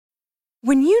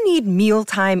When you need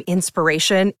mealtime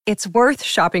inspiration, it's worth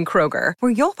shopping Kroger,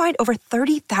 where you'll find over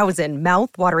 30,000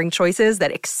 mouth-watering choices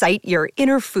that excite your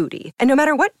inner foodie. And no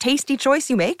matter what tasty choice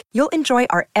you make, you'll enjoy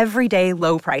our everyday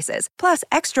low prices, plus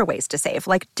extra ways to save,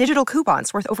 like digital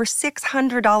coupons worth over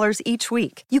 $600 each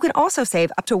week. You can also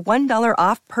save up to $1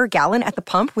 off per gallon at the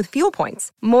pump with fuel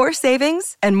points. More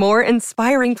savings and more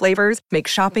inspiring flavors make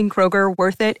shopping Kroger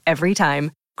worth it every time.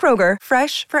 Kroger,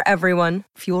 fresh for everyone.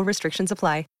 Fuel restrictions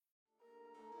apply.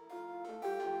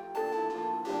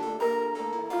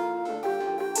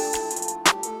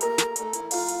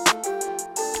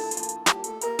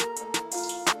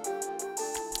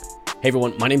 Hey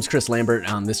everyone, my name's Chris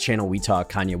Lambert. On this channel, we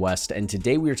talk Kanye West, and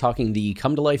today we are talking the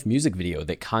Come to Life music video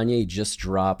that Kanye just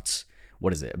dropped,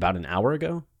 what is it, about an hour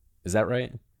ago? Is that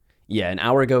right? Yeah, an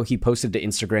hour ago, he posted to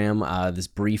Instagram this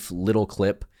brief little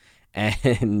clip,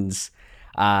 and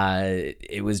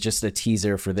it was just a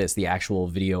teaser for the actual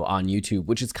video on YouTube,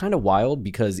 which is kind of wild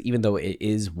because even though it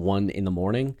is 1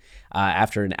 a.m,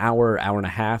 after an hour and a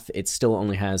half, it still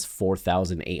only has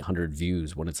 4,800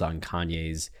 views when it's on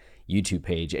Kanye's YouTube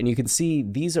page. And you can see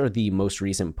these are the most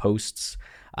recent posts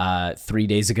 3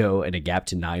 days ago and a gap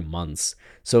to 9 months.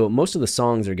 So most of the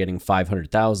songs are getting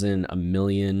 500,000, a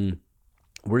million.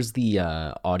 Where's the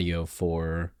audio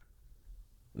for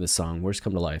the song? Where's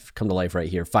Come to Life? Come to Life right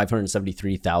here.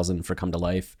 573,000 for Come to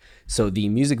Life. So the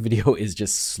music video is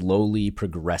just slowly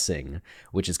progressing,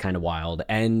 which is kind of wild.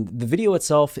 And the video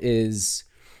itself it's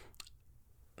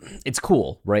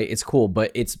cool, right? It's cool,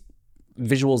 but it's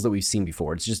visuals that we've seen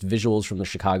before. It's just visuals from the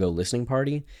Chicago listening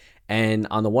party. And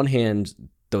on the one hand,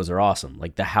 those are awesome.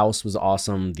 Like the house was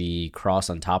awesome. The cross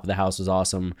on top of the house was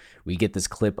awesome. We get this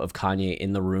clip of Kanye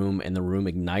in the room and the room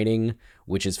igniting,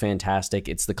 which is fantastic.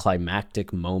 It's the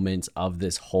climactic moment of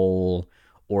this whole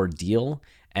ordeal.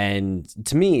 And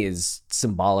to me is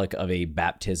symbolic of a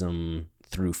baptism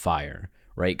through fire,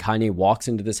 right? Kanye walks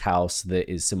into this house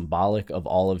that is symbolic of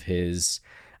all of his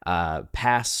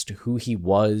past, who he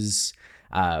was,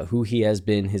 who he has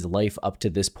been, his life up to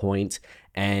this point,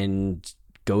 and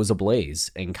goes ablaze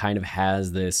and kind of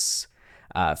has this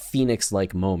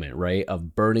phoenix-like moment, right,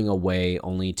 of burning away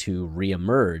only to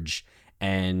reemerge.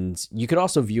 And you could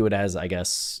also view it as, I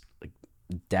guess, like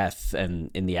death,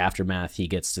 and in the aftermath, he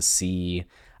gets to see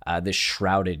this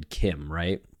shrouded Kim,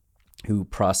 right, who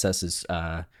processes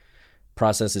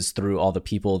through all the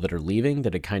people that are leaving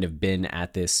that had kind of been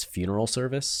at this funeral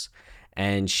service.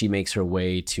 And she makes her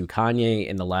way to Kanye,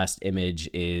 and the last image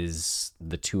is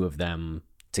the two of them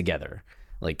together,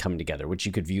 like coming together, which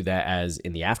you could view that as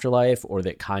in the afterlife, or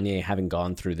that Kanye, having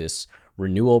gone through this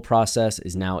renewal process,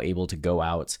 is now able to go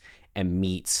out and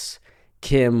meet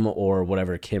Kim, or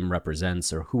whatever Kim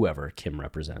represents, or whoever Kim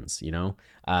represents,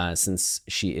 since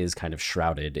she is kind of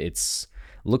shrouded. It's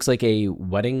looks like a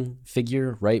wedding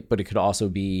figure, right? But it could also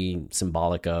be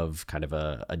symbolic of kind of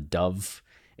a dove,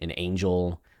 an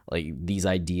angel, like these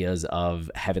ideas of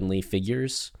heavenly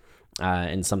figures,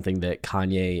 and something that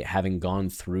Kanye, having gone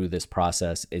through this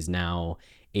process, is now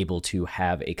able to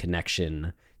have a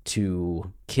connection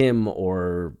to Kim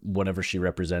or whatever she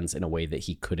represents in a way that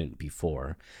he couldn't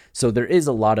before. So there is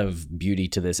a lot of beauty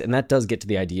to this, and that does get to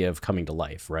the idea of coming to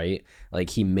life, right? Like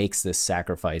he makes this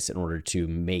sacrifice in order to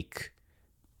make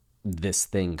this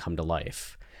thing come to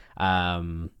life.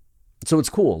 So it's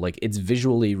cool. Like it's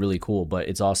visually really cool, but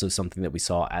it's also something that we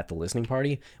saw at the listening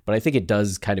party. But I think it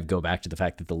does kind of go back to the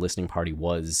fact that the listening party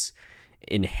was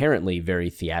inherently very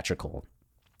theatrical,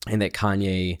 and that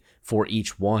Kanye, for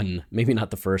each one, maybe not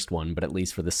the first one, but at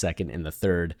least for the second and the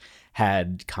third,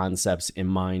 had concepts in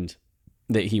mind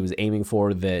that he was aiming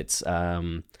for, that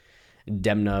Demna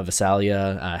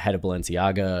Gvasalia, head of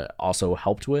Balenciaga, also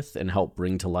helped with and helped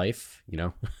bring to life,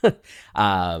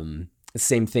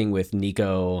 Same thing with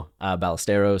Nico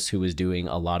Ballesteros, who was doing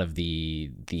a lot of the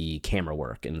camera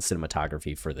work and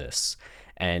cinematography for this.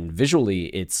 And visually,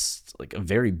 it's like a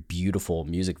very beautiful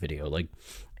music video. Like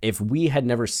if we had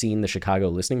never seen the Chicago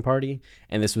listening party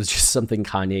and this was just something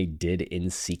Kanye did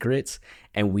in secret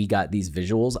and we got these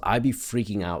visuals, I'd be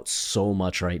freaking out so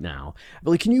much right now. I'd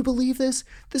be like, can you believe this?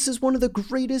 This is one of the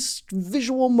greatest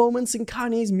visual moments in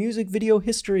Kanye's music video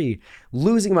history.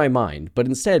 Losing my mind. But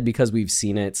instead, because we've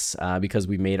seen it, because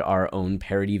we made our own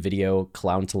parody video,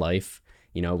 Clown to Life,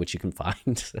 which you can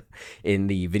find in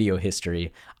the video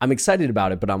history, I'm excited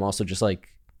about it, but I'm also just like,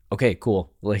 okay,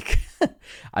 cool. Like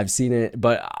I've seen it,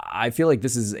 but I feel like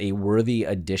this is a worthy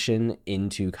addition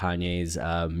into Kanye's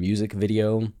music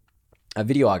video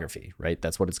videography, right?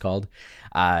 That's what it's called.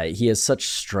 He has such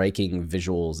striking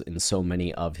visuals in so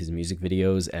many of his music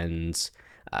videos, and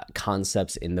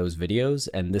concepts in those videos,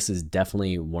 and this is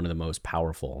definitely one of the most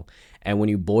powerful. And when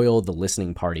you boil the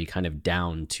listening party kind of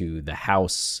down to the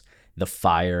house, the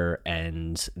fire,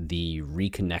 and the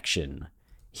reconnection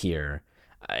here,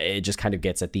 it just kind of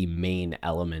gets at the main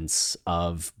elements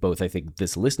of both, I think,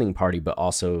 this listening party, but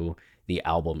also the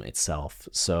album itself.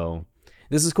 So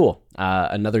this is cool.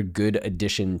 Another good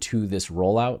addition to this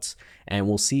rollout, and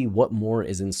we'll see what more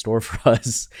is in store for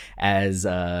us as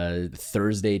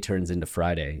Thursday turns into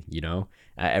Friday. You know,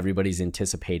 everybody's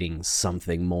anticipating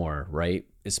something more, right?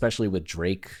 Especially with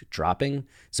Drake dropping.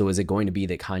 So is it going to be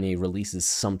that Kanye releases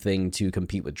something to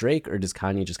compete with Drake, or does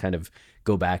Kanye just kind of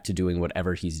go back to doing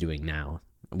whatever he's doing now?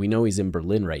 We know he's in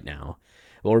Berlin right now.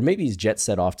 Or maybe he's jet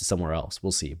set off to somewhere else.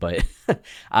 We'll see. But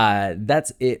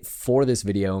that's it for this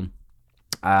video.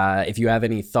 If you have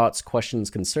any thoughts, questions,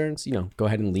 concerns, go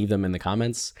ahead and leave them in the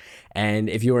comments. And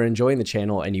if you are enjoying the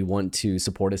channel and you want to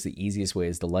support us, the easiest way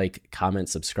is to like, comment,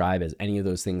 subscribe, as any of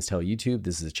those things tell YouTube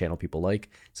this is a channel people like.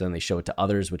 So then they show it to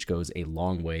others, which goes a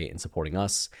long way in supporting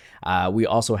us. We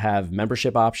also have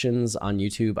membership options on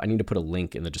YouTube. I need to put a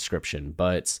link in the description,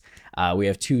 but we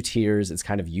have 2 tiers. It's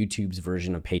kind of YouTube's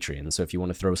version of Patreon. So if you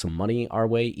want to throw some money our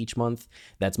way each month,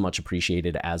 that's much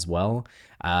appreciated as well.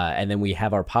 And then we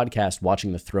have our podcast,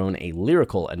 Watching the Throne, a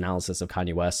lyrical analysis of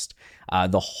Kanye West.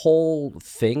 The whole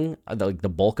thing, the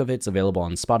bulk of it's available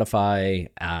on Spotify,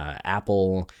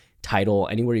 Apple, Tidal,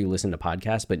 anywhere you listen to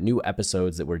podcasts. But new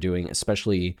episodes that we're doing,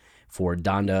 especially for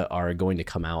Donda, are going to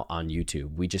come out on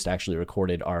YouTube. We just actually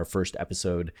recorded our first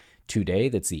episode today.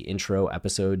 That's the intro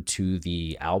episode to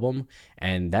the album,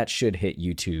 and that should hit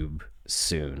YouTube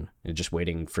soon. I'm just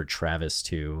waiting for Travis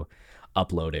to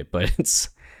upload it, but it's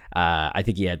I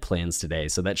think he had plans today,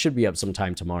 so that should be up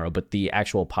sometime tomorrow. But the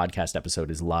actual podcast episode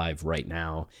is live right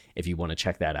now if you want to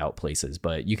check that out places.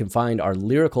 But you can find our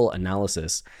lyrical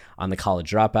analysis on The College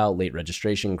Dropout, Late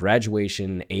Registration,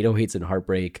 Graduation, 808s and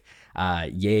Heartbreak,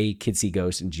 Yay, Kids See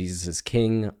Ghosts, and Jesus is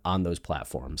King on those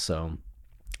platforms. So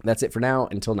that's it for now.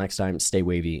 Until next time, stay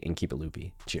wavy and keep it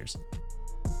loopy. Cheers.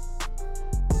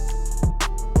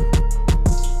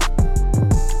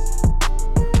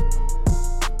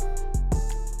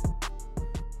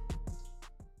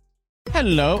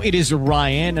 Hello, it is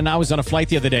Ryan, and I was on a flight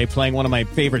the other day playing one of my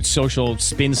favorite social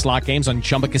spin slot games on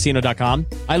ChumbaCasino.com.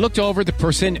 I looked over at the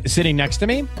person sitting next to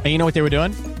me, and you know what they were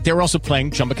doing? They were also playing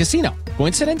Chumba Casino.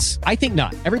 Coincidence? I think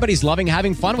not. Everybody's loving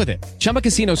having fun with it. Chumba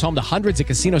Casino is home to hundreds of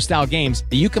casino-style games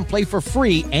that you can play for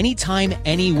free anytime,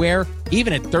 anywhere,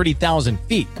 even at 30,000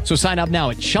 feet. So sign up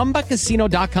now at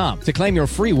ChumbaCasino.com to claim your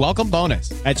free welcome bonus.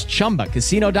 That's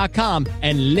ChumbaCasino.com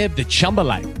and live the Chumba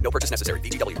life. No purchase necessary.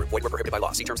 VGW. Void where prohibited by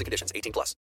law. See terms and conditions. 18+.